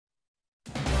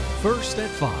First at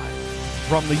 5.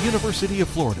 From the University of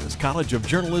Florida's College of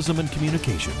Journalism and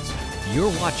Communications,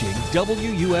 you're watching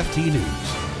WUFT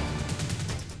News.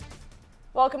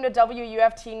 Welcome to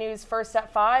WUFT News First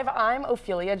at 5. I'm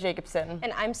Ophelie Jacobson.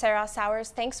 And I'm Serra Sowers.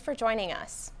 Thanks for joining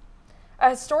us. A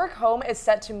historic home is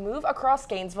set to move across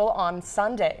Gainesville on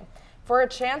Sunday for a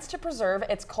chance to preserve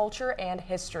its culture and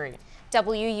history.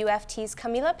 WUFT's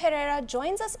Camila Pereira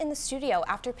joins us in the studio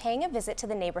after paying a visit to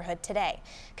the neighborhood today.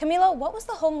 Camila, what was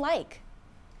the home like?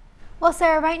 Well,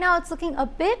 Sarah, right now it's looking a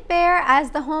bit bare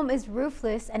as the home is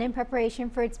roofless and in preparation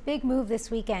for its big move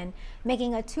this weekend,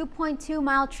 making a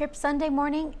 2.2-mile trip Sunday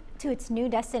morning to its new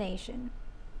destination.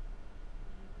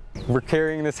 We're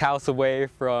carrying this house away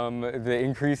from the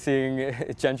increasing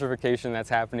gentrification that's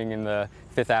happening in the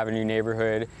 5th Avenue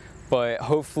neighborhood, but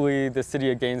hopefully the city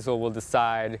of Gainesville will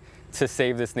decide to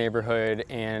save this neighborhood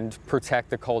and protect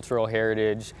the cultural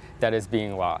heritage that is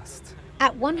being lost.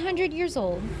 At 100 years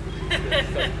old,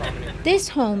 this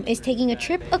home is taking a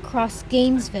trip across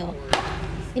Gainesville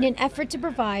in an effort to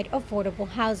provide affordable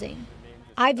housing.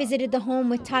 I visited the home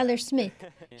with Tyler Smith.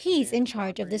 He's in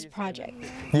charge of this project.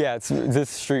 Yeah, it's this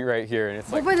street right here. And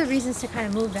it's what were the reasons to kind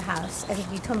of move the house? I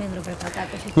think you told me a little bit about that,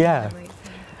 but you can elaborate.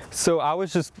 So I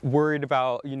was just worried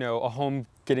about, a home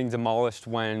getting demolished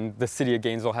when the city of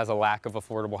Gainesville has a lack of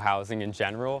affordable housing in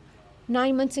general.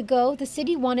 9 months ago, the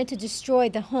city wanted to destroy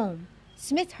the home.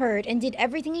 Smith heard and did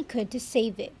everything he could to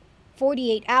save it,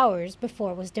 48 hours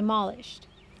before it was demolished.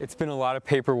 It's been a lot of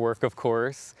paperwork, of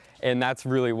course, and that's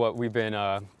really what we've been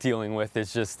dealing with,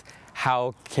 is just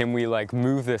how can we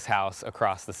move this house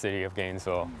across the city of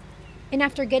Gainesville. And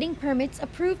after getting permits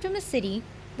approved from the city,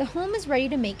 the home is ready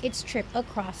to make its trip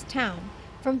across town,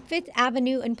 from 5th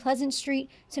Avenue and Pleasant Street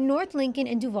to North Lincoln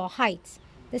and Duval Heights,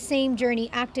 the same journey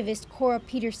activist Cora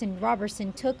Peterson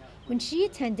Robertson took when she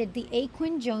attended the A.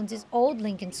 Quinn Jones's old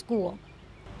Lincoln School.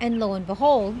 And lo and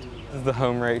behold, this is the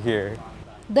home right here.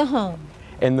 The home.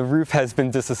 And the roof has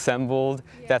been disassembled.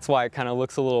 That's why it kind of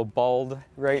looks a little bald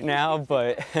right now,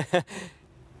 but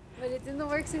but it's in the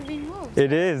works of being moved.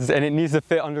 It is, and it needs to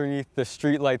fit underneath the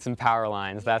street lights and power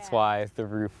lines. That's why the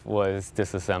roof was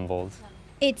disassembled.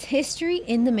 It's history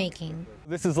in the making.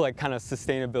 This is kind of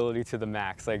sustainability to the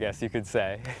max, I guess you could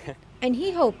say. And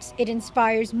he hopes it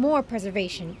inspires more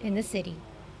preservation in the city.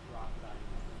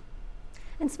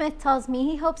 And Smith tells me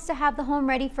he hopes to have the home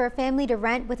ready for a family to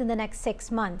rent within the next 6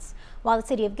 months, while the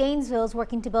city of Gainesville is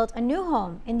working to build a new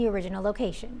home in the original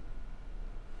location.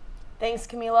 Thanks,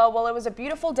 Camila. Well, it was a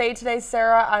beautiful day today,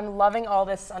 Sarah. I'm loving all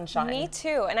this sunshine. Me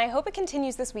too, and I hope it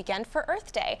continues this weekend for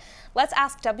Earth Day. Let's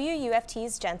ask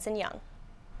WUFT's Jensen Young.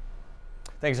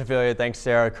 Thanks, Ophelia. Thanks,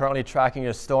 Sarah. Currently tracking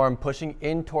a storm pushing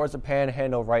in towards the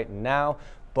Panhandle right now,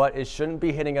 but it shouldn't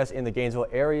be hitting us in the Gainesville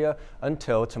area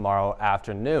until tomorrow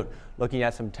afternoon. Looking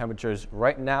at some temperatures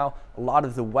right now, a lot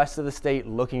of the west of the state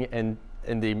looking in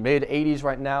the mid 80s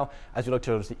right now, as we look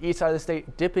towards the east side of the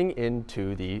state, dipping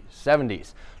into the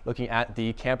 70s. Looking at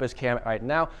the campus cam right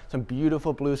now, some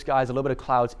beautiful blue skies, a little bit of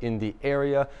clouds in the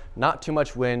area, not too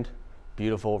much wind,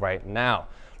 beautiful right now.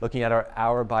 Looking at our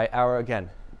hour by hour again,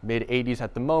 mid 80s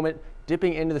at the moment,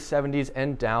 dipping into the 70s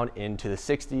and down into the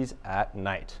 60s at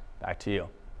night. Back to you.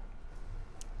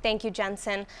 Thank you,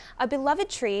 Jensen. A beloved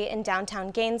tree in downtown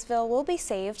Gainesville will be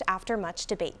saved after much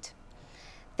debate.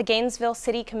 The Gainesville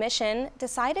City Commission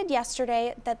decided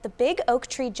yesterday that the big oak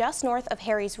tree just north of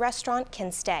Harry's restaurant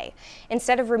can stay.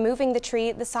 Instead of removing the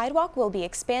tree, the sidewalk will be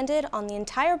expanded on the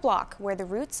entire block where the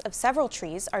roots of several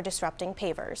trees are disrupting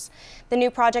pavers. The new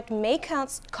project may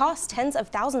cost tens of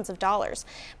thousands of dollars,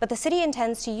 but the city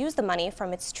intends to use the money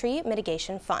from its tree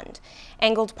mitigation fund.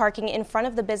 Angled parking in front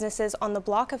of the businesses on the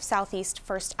block of Southeast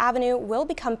 1st Avenue will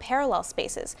become parallel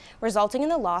spaces, resulting in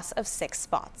the loss of 6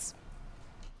 spots.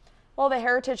 Well, the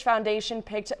Heritage Foundation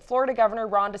picked Florida Governor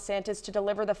Ron DeSantis to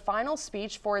deliver the final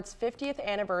speech for its 50th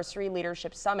anniversary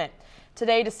leadership summit.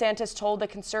 Today, DeSantis told the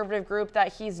conservative group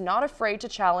that he's not afraid to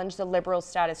challenge the liberal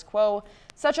status quo,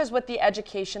 such as with the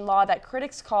education law that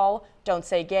critics call Don't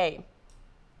Say Gay.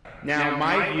 Now,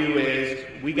 my view is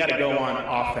we got to go on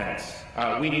offense.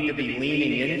 We need to be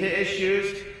leaning into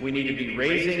issues. We need to be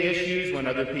raising issues when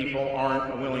other people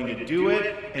aren't willing to do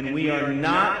it. And we are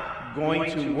not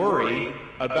going to worry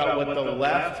about what the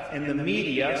left and the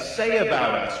media say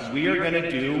about us. We are going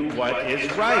to do what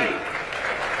is right.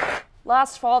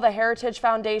 Last fall, the Heritage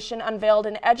Foundation unveiled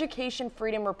an Education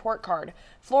Freedom Report Card.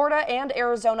 Florida and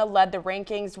Arizona led the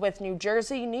rankings, with New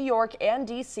Jersey, New York, and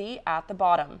D.C. at the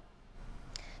bottom.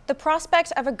 The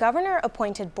prospect of a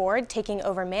governor-appointed board taking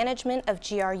over management of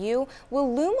GRU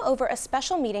will loom over a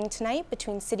special meeting tonight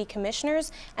between city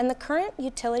commissioners and the current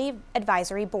Utility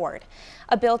Advisory Board.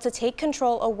 A bill to take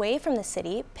control away from the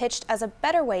city, pitched as a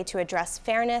better way to address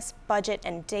fairness, budget,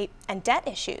 and debt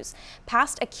issues,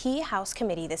 passed a key House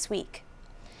committee this week.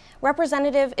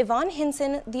 Representative Yvonne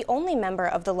Hinson, the only member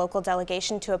of the local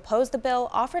delegation to oppose the bill,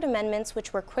 offered amendments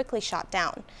which were quickly shot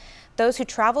down. Those who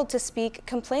traveled to speak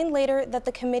complained later that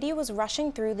the committee was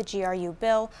rushing through the GRU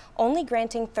bill, only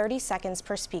granting 30 seconds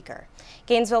per speaker.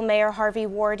 Gainesville Mayor Harvey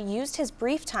Ward used his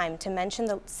brief time to mention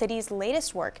the city's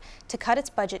latest work to cut its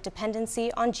budget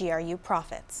dependency on GRU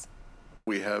profits.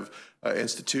 We have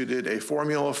instituted a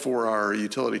formula for our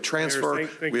utility transfer.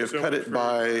 Thank we you have so cut much it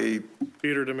by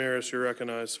Peter Damaris, you're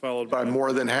recognized, followed by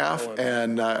more than half.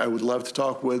 And I would love to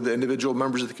talk with the individual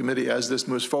members of the committee as this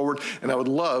moves forward. And I would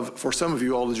love for some of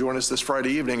you all to join us this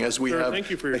Friday evening as we have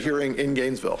a hearing in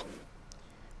Gainesville.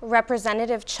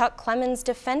 Representative Chuck Clemens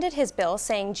defended his bill,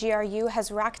 saying GRU has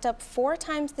racked up 4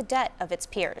 times the debt of its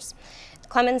peers.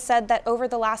 Clemens said that over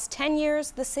the last 10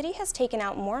 years, the city has taken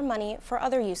out more money for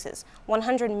other uses,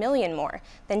 $100 million more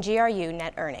than GRU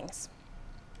net earnings.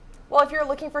 Well, if you're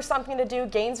looking for something to do,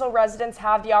 Gainesville residents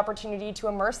have the opportunity to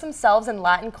immerse themselves in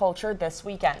Latin culture this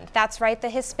weekend. That's right, the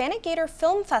Hispanic Gator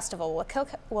Film Festival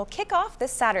will kick off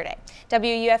this Saturday.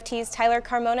 WUFT's Tyler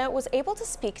Carmona was able to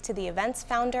speak to the event's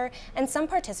founder and some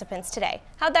participants today.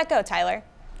 How'd that go, Tyler?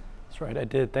 That's right, I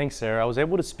did. Thanks, Sarah. I was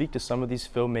able to speak to some of these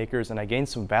filmmakers and I gained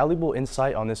some valuable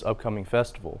insight on this upcoming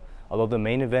festival. Although the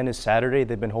main event is Saturday,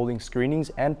 they've been holding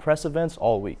screenings and press events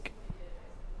all week.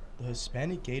 The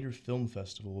Hispanic Gator Film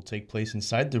Festival will take place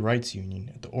inside the Rights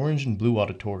Union at the Orange and Blue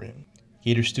Auditorium.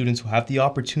 Gator students will have the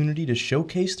opportunity to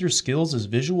showcase their skills as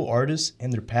visual artists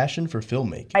and their passion for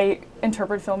filmmaking. I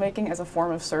interpret filmmaking as a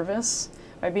form of service.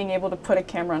 By being able to put a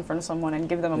camera in front of someone and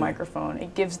give them a microphone,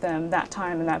 it gives them that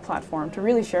time and that platform to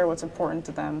really share what's important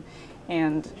to them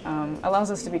and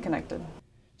allows us to be connected.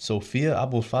 Sophia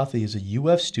Abulfathi is a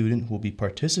UF student who will be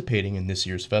participating in this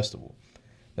year's festival.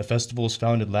 The festival was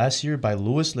founded last year by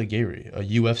Louis Laguerre,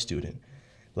 a UF student.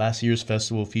 Last year's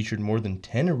festival featured more than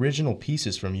 10 original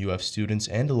pieces from UF students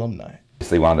and alumni.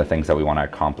 Obviously, one of the things that we want to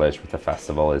accomplish with the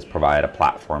festival is provide a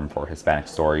platform for Hispanic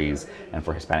stories and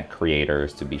for Hispanic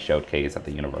creators to be showcased at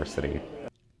the university.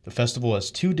 The festival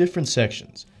has 2 different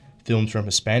sections, films from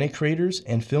Hispanic creators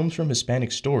and films from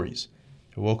Hispanic stories.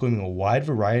 They're welcoming a wide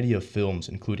variety of films,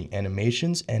 including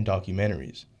animations and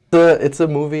documentaries. It's a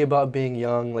movie about being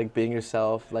young, like being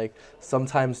yourself. Like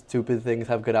sometimes stupid things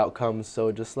have good outcomes,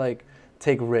 so just like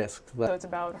take risks. So it's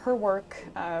about her work,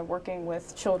 working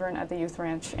with children at the youth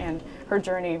ranch, and her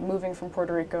journey moving from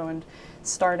Puerto Rico and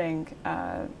starting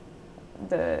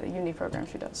the uni program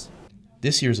she does.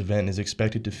 This year's event is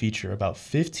expected to feature about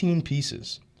 15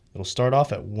 pieces. It'll start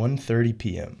off at 1:30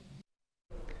 p.m.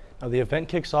 Now the event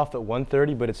kicks off at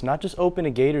 1:30, but it's not just open to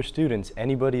Gator students.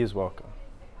 Anybody is welcome.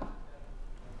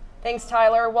 Thanks,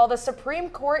 Tyler. Well, the Supreme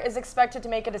Court is expected to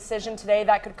make a decision today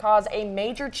that could cause a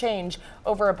major change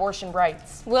over abortion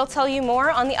rights. We'll tell you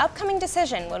more on the upcoming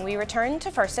decision when we return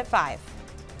to First at 5.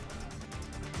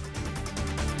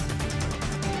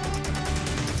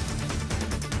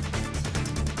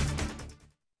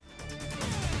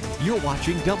 You're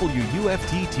watching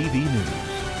WUFT-TV News.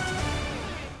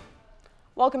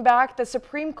 Welcome back. The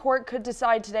Supreme Court could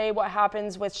decide today what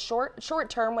happens with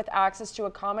short-term with access to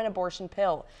a common abortion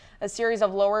pill. A series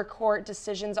of lower court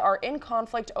decisions are in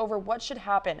conflict over what should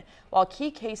happen, while key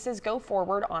cases go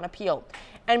forward on appeal.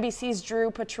 NBC's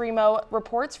Drew Petrimo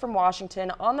reports from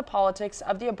Washington on the politics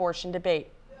of the abortion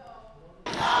debate.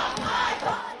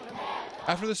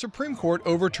 After the Supreme Court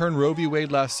overturned Roe v.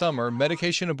 Wade last summer,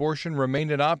 medication abortion remained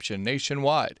an option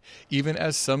nationwide, even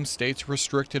as some states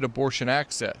restricted abortion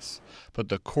access. But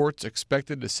the court's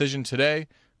expected decision today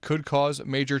could cause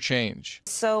major change.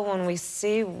 So when we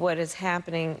see what is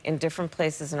happening in different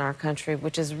places in our country,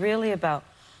 which is really about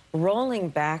rolling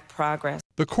back progress.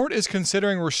 The court is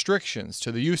considering restrictions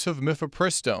to the use of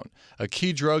mifepristone, a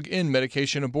key drug in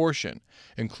medication abortion,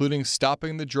 including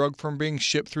stopping the drug from being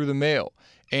shipped through the mail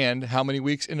and how many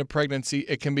weeks into pregnancy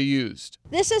it can be used.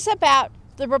 This is about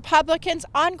the Republicans'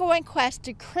 ongoing quest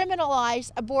to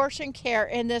criminalize abortion care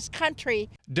in this country.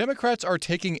 Democrats are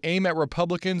taking aim at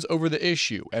Republicans over the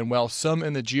issue, and while some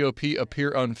in the GOP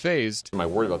appear unfazed, am I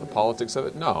worried about the politics of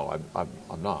it? No,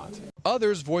 I'm not.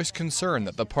 Others voice concern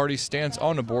that the party's stance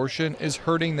on abortion is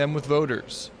hurting them with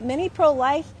voters. Many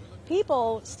pro-life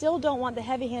people still don't want the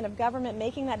heavy hand of government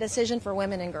making that decision for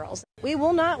women and girls. We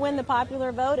will not win the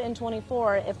popular vote in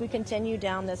 24 if we continue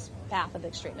down this path of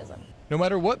extremism. No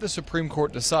matter what the Supreme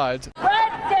Court decides,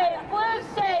 red state, blue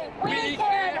state, we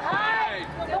can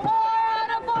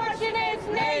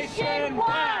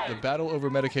battle over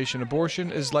medication abortion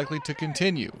is likely to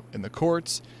continue in the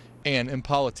courts and in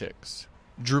politics.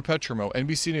 Drew Petromo,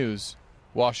 NBC News,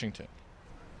 Washington.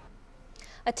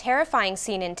 A terrifying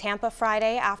scene in Tampa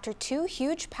Friday after two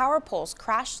huge power poles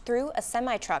crashed through a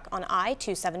semi-truck on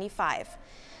I-275.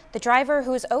 The driver,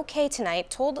 who is okay tonight,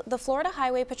 told the Florida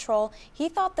Highway Patrol he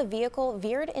thought the vehicle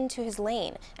veered into his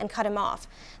lane and cut him off.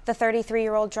 The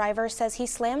 33-year-old driver says he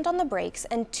slammed on the brakes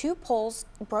and two poles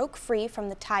broke free from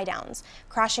the tie-downs,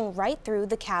 crashing right through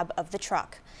the cab of the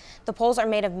truck. The poles are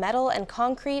made of metal and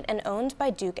concrete and owned by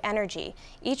Duke Energy.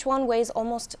 Each one weighs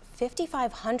almost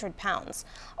 5,500 pounds.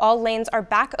 All lanes are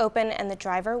back open and the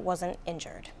driver wasn't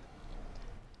injured.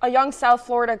 A young South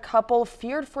Florida couple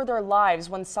feared for their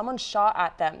lives when someone shot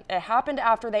at them. It happened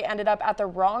after they ended up at the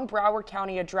wrong Broward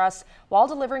County address while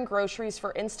delivering groceries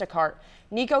for Instacart.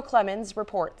 Nico Clemens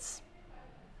reports.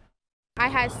 I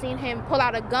had seen him pull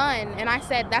out a gun and I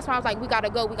said, that's why I was like, we gotta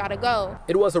go, we gotta go.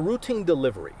 It was a routine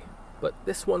delivery, but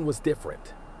this one was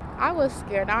different. I was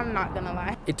scared, I'm not gonna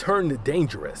lie. It turned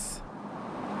dangerous.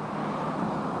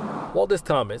 Waldis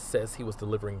Thomas says he was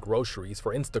delivering groceries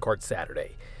for Instacart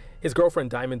Saturday. His girlfriend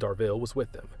Diamond Darville was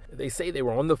with them. They say they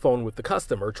were on the phone with the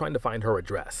customer trying to find her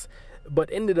address, but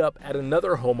ended up at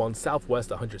another home on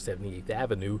Southwest 178th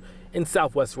Avenue in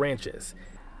Southwest Ranches.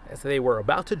 As they were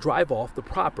about to drive off the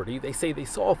property, they say they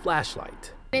saw a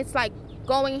flashlight. It's like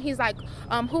going, he's like,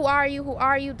 who are you,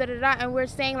 da-da-da, and we're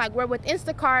saying like, we're with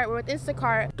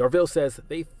Instacart. Darville says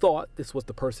they thought this was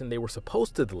the person they were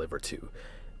supposed to deliver to,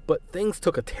 but things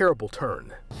took a terrible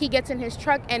turn. He gets in his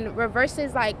truck and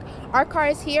reverses, like, our car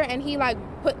is here, and he like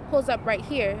pulls up right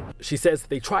here. She says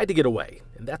they tried to get away,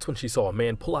 and that's when she saw a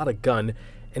man pull out a gun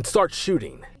and start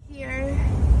shooting. Here,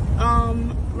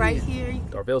 right here.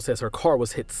 Darville says her car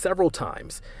was hit several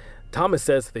times. Thomas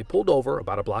says they pulled over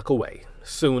about a block away.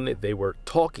 Soon they were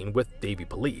talking with Davie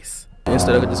police.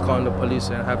 Instead of just calling the police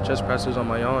and have trespassers on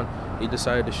my own, he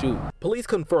decided to shoot. Police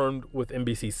confirmed with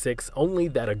NBC6 only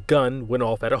that a gun went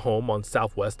off at a home on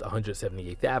Southwest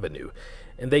 178th Avenue,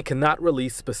 and they cannot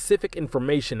release specific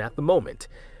information at the moment.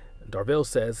 Darville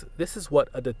says this is what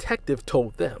a detective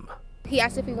told them. He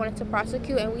asked if we wanted to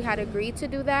prosecute, and we had agreed to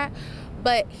do that,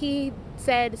 but he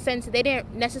said since they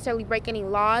didn't necessarily break any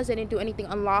laws, they didn't do anything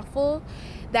unlawful,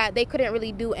 that they couldn't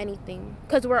really do anything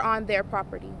because we're on their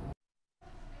property.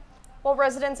 Well,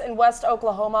 residents in West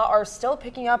Oklahoma are still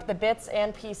picking up the bits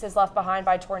and pieces left behind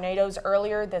by tornadoes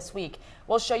earlier this week.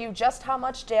 We'll show you just how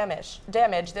much damage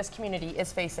this community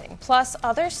is facing. Plus,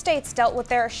 other states dealt with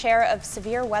their share of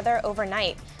severe weather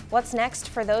overnight. What's next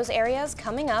for those areas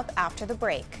coming up after the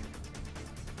break.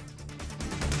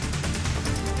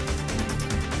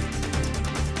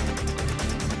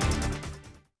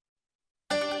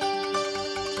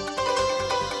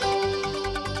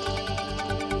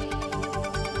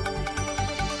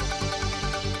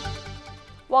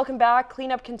 Welcome back.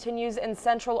 Cleanup continues in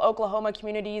central Oklahoma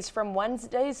communities from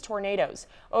Wednesday's tornadoes.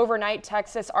 Overnight,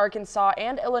 Texas, Arkansas,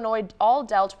 and Illinois all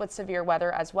dealt with severe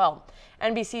weather as well.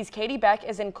 NBC's Katie Beck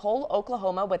is in Cole,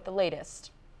 Oklahoma with the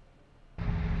latest.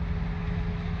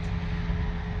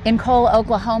 In Cole,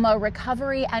 Oklahoma,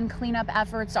 recovery and cleanup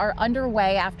efforts are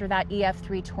underway after that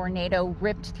EF3 tornado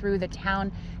ripped through the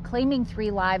town, claiming 3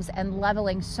 lives and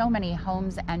leveling so many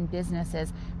homes and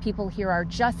businesses. People here are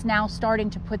just now starting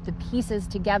to put the pieces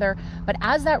together, but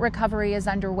as that recovery is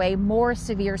underway, more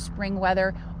severe spring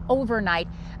weather overnight.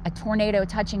 A tornado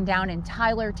touching down in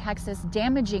Tyler, Texas,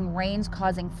 damaging rains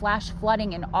causing flash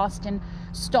flooding in Austin,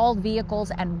 stalled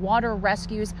vehicles and water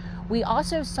rescues. We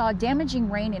also saw damaging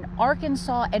rain in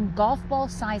Arkansas and golf ball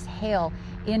size hail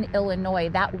in Illinois.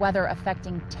 That weather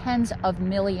affecting tens of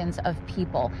millions of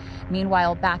people.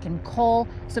 Meanwhile, back in Cole,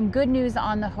 some good news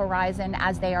on the horizon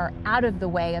as they are out of the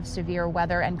way of severe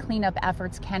weather and cleanup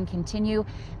efforts can continue.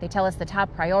 They tell us the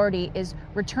top priority is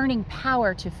returning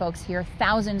power to folks here.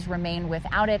 Thousands remain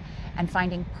without it, and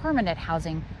finding permanent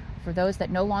housing for those that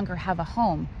no longer have a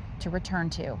home to return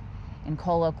to. In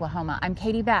Cole, Oklahoma, I'm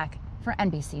Katie Beck for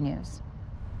NBC News.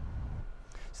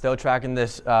 Still tracking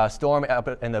this storm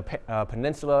up in the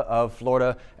peninsula of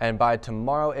Florida, and by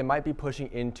tomorrow it might be pushing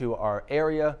into our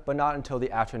area, but not until the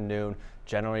afternoon.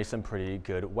 Generally some pretty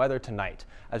good weather tonight.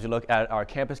 As we look at our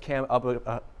campus cam up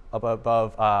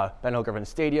above Ben Hill Griffin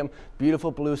Stadium, beautiful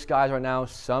blue skies right now,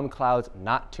 some clouds,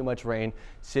 not too much rain,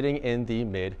 sitting in the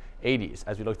mid 80s.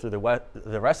 As we look through the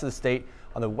rest of the state,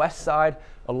 on the west side,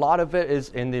 a lot of it is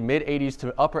in the mid 80s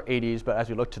to upper 80s, but as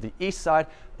we look to the east side,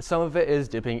 some of it is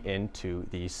dipping into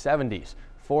the 70s.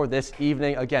 for this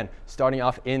evening. Again, starting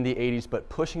off in the 80s, but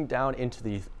pushing down into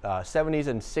the 70s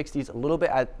and 60s a little bit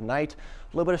at night.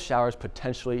 A little bit of showers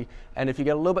potentially. And if you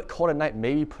get a little bit cold at night,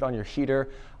 maybe put on your heater.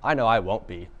 I know I won't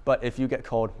be, but if you get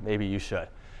cold, maybe you should.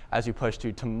 As you push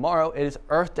to tomorrow, it is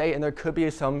Earth Day, and there could be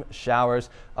some showers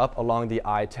up along the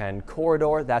I-10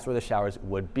 corridor. That's where the showers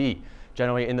would be.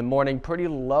 Generally in the morning, pretty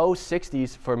low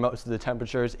 60s for most of the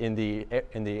temperatures in the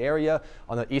area.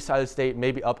 On the east side of the state,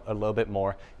 maybe up a little bit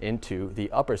more into the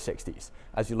upper 60s.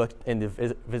 As you look in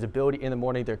the visibility in the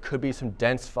morning, there could be some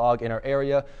dense fog in our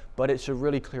area, but it should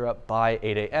really clear up by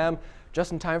 8 a.m.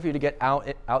 Just in time for you to get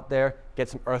out there, get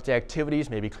some Earth Day activities,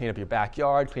 maybe clean up your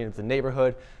backyard, clean up the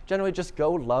neighborhood. Generally just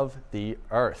go love the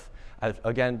earth.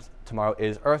 Again, tomorrow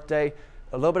is Earth Day.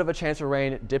 A little bit of a chance for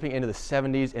rain, dipping into the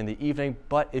 70s in the evening,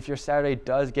 but if your Saturday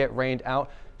does get rained out,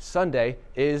 Sunday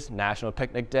is National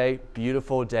Picnic Day.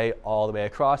 Beautiful day all the way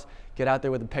across. Get out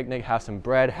there with a picnic, have some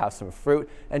bread, have some fruit,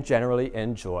 and generally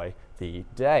enjoy the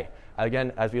day.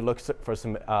 Again, as we look for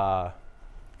some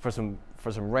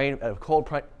rain, a cold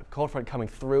front coming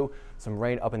through, some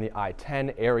rain up in the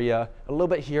I-10 area, a little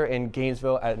bit here in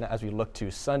Gainesville as we look to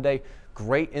Sunday.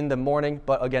 Great in the morning,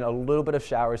 but again, a little bit of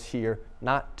showers here,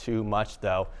 not too much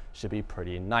though, should be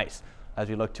pretty nice. As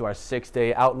we look to our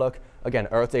 6-day outlook, again,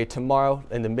 Earth Day tomorrow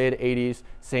in the mid 80s,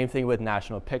 same thing with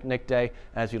National Picnic Day.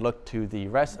 As we look to the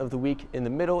rest of the week in the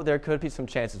middle, there could be some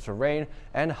chances for rain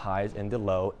and highs in the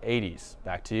low 80s.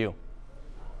 Back to you.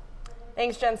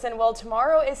 Thanks, Jensen. Well,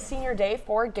 tomorrow is senior day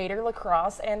for Gator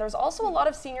lacrosse, and there's also a lot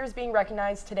of seniors being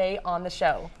recognized today on the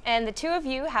show. And the two of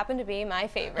you happen to be my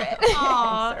favorite.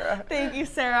 Aw, thank you,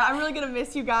 Sarah. I'm really going to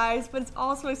miss you guys, but it's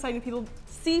also exciting to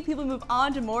see people move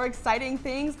on to more exciting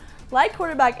things like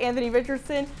quarterback Anthony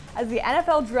Richardson as the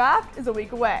NFL draft is a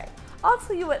week away. I'll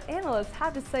tell you what analysts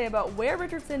have to say about where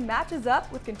Richardson matches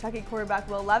up with Kentucky quarterback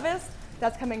Will Levis.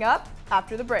 That's coming up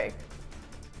after the break.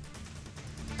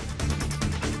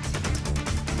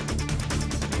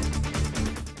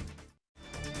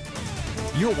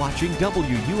 You're watching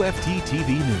WUFT-TV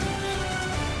News.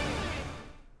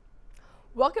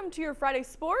 Welcome to your Friday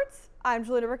Sports. I'm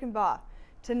Julianna Reichenbach.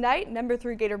 Tonight, number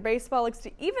 3 Gator baseball looks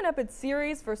to even up its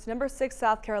series versus number 6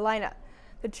 South Carolina.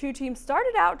 The two teams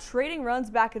started out trading runs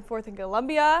back and forth in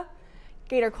Columbia.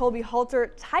 Gator Colby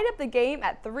Halter tied up the game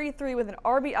at 3-3 with an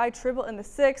RBI triple in the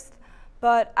 6th.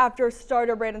 But after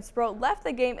starter Brandon Sproat left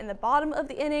the game in the bottom of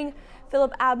the inning,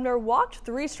 Philip Abner walked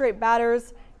 3 straight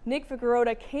batters. Nick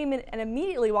Figueroa came in and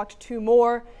immediately walked 2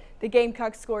 more. The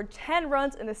Gamecocks scored 10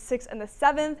 runs in the 6th and the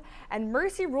 7th, and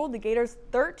Mercy ruled the Gators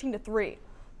 13-3.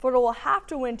 Florida will have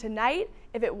to win tonight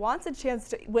if it wants a chance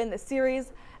to win the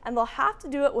series, and they'll have to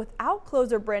do it without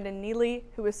closer Brandon Neely,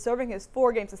 who is serving his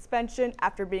 4-game suspension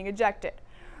after being ejected.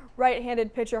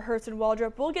 Right-handed pitcher Hurston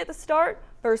Waldrop will get the start.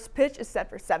 First pitch is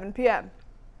set for 7 p.m.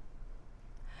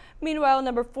 Meanwhile,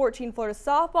 number 14 Florida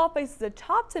softball faces a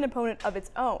top 10 opponent of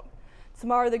its own.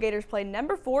 Tomorrow, the Gators play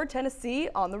number 4 Tennessee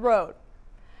on the road.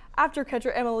 After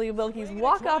catcher Emily Wilkie's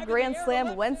walk-off grand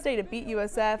slam Wednesday to beat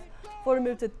USF, Florida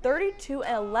moved to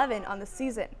 32-11 on the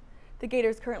season. The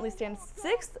Gators currently stand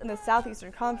 6th in the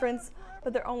Southeastern Conference,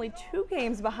 but they're only 2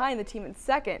 games behind the team in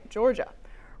 2nd, Georgia.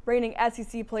 Reigning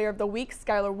SEC Player of the Week,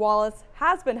 Skylar Wallace,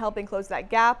 has been helping close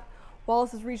that gap.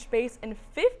 Wallace has reached base in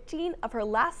 15 of her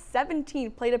last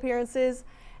 17 plate appearances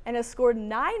and has scored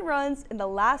 9 runs in the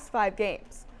last 5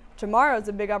 games. Tomorrow's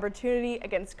a big opportunity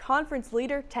against conference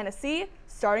leader Tennessee,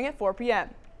 starting at 4 p.m.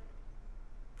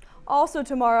 Also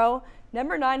tomorrow,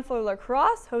 number 9 Florida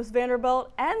lacrosse hosts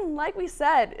Vanderbilt, and like we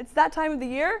said, it's that time of the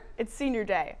year, it's senior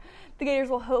day. The Gators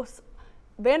will host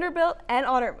Vanderbilt and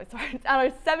honor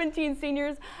 17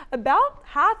 seniors, about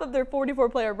half of their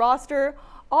 44-player roster.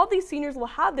 All these seniors will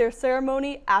have their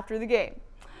ceremony after the game.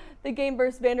 The game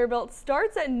versus Vanderbilt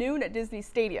starts at noon at Disney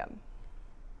Stadium.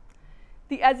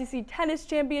 The SEC Tennis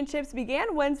Championships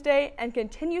began Wednesday and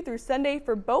continue through Sunday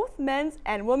for both men's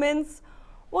and women's.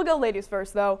 We'll go ladies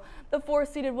first, though. The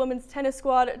 4-seeded women's tennis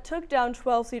squad took down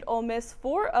 12-seed Ole Miss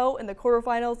 4-0 in the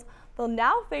quarterfinals. They'll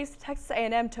now face Texas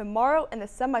A&M tomorrow in the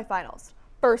semifinals.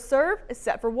 First serve is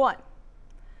set for 1.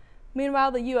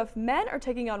 Meanwhile, the UF men are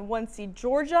taking on 1-seed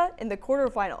Georgia in the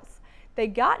quarterfinals. They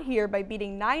got here by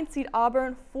beating 9-seed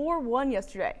Auburn 4-1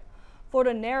 yesterday.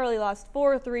 Florida narrowly lost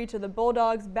 4-3 to the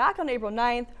Bulldogs back on April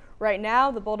 9th. Right now,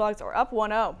 the Bulldogs are up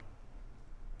 1-0.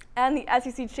 And the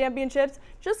SEC Championships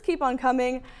just keep on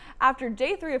coming. After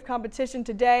day 3 of competition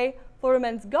today, Florida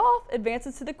men's golf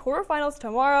advances to the quarterfinals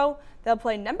tomorrow. They'll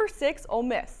play number 6 Ole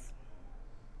Miss.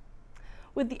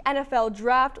 With the NFL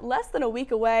draft less than a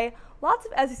week away, lots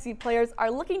of SEC players are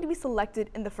looking to be selected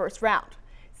in the first round.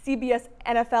 CBS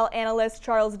NFL analyst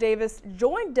Charles Davis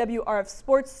joined WRF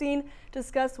Sports Scene to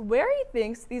discuss where he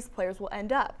thinks these players will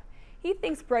end up. He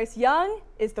thinks Bryce Young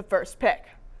is the first pick.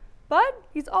 But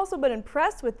he's also been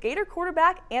impressed with Gator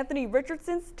quarterback Anthony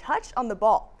Richardson's touch on the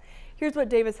ball. Here's what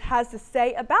Davis has to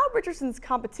say about Richardson's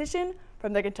competition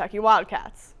from the Kentucky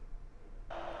Wildcats.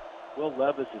 Will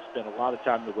Levis has spent a lot of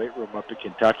time in the weight room up at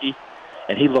Kentucky,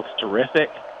 and he looks terrific.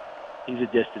 He's a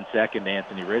distant second to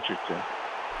Anthony Richardson.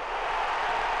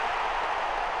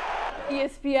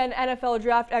 ESPN NFL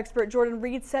draft expert Jordan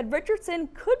Reed said Richardson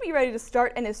could be ready to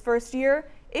start in his first year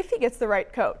if he gets the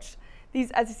right coach. These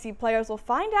SEC players will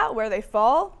find out where they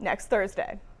fall next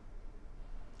Thursday.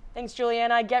 Thanks,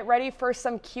 Julianna. Get ready for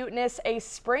some cuteness. A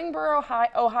Springboro,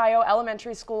 Ohio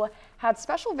elementary school had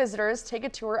special visitors take a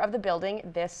tour of the building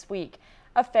this week.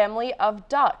 A family of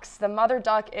ducks. The mother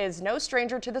duck is no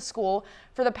stranger to the school.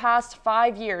 For the past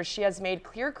 5 years, she has made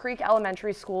Clear Creek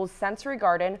Elementary School's sensory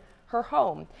garden her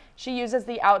home. She uses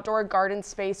the outdoor garden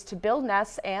space to build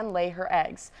nests and lay her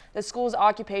eggs. The school's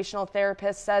occupational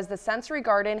therapist says the sensory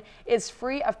garden is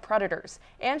free of predators,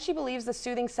 and she believes the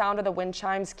soothing sound of the wind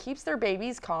chimes keeps their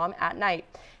babies calm at night.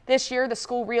 This year, the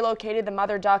school relocated the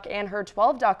mother duck and her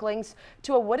 12 ducklings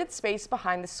to a wooded space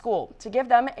behind the school to give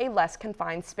them a less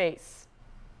confined space.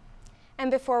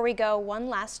 And before we go, one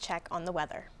last check on the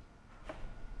weather.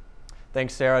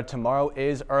 Thanks, Sarah. Tomorrow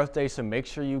is Earth Day, so make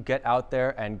sure you get out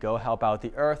there and go help out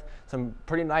the Earth. Some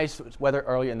pretty nice weather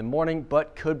early in the morning,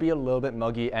 but could be a little bit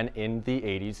muggy and in the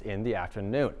 80s in the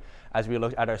afternoon. As we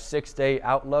look at our 6-day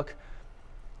outlook,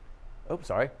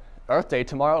 Earth Day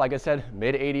tomorrow, like I said,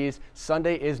 mid-80s.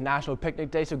 Sunday is National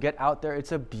Picnic Day, so get out there.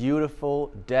 It's a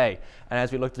beautiful day. And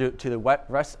as we look to the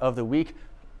rest of the week,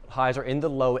 highs are in the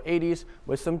low 80s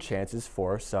with some chances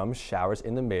for some showers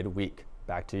in the midweek.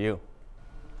 Back to you.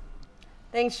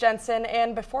 Thanks, Jensen.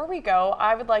 And before we go,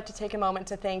 I would like to take a moment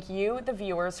to thank you, the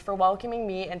viewers, for welcoming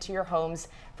me into your homes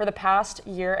for the past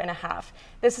year and a half.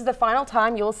 This is the final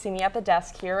time you will see me at the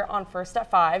desk here on First at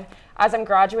 5 as I'm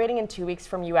graduating in 2 weeks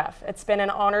from UF. It's been an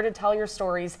honor to tell your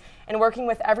stories, and working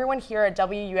with everyone here at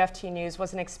WUFT News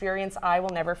was an experience I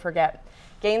will never forget.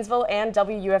 Gainesville and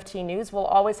WUFT News will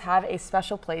always have a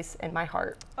special place in my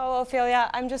heart. Oh, Ophelia,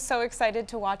 I'm just so excited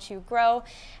to watch you grow.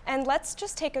 And let's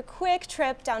just take a quick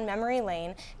trip down memory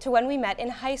lane to when we met in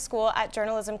high school at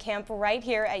journalism camp right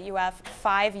here at UF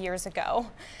 5 years ago.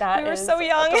 We were so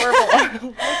young.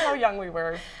 Look how young we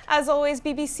were. As always,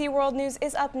 BBC World News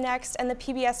is up next, and the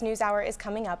PBS NewsHour is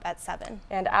coming up at 7.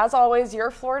 And as always,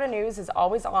 your Florida news is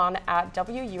always on at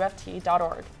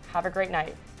WUFT.org. Have a great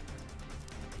night.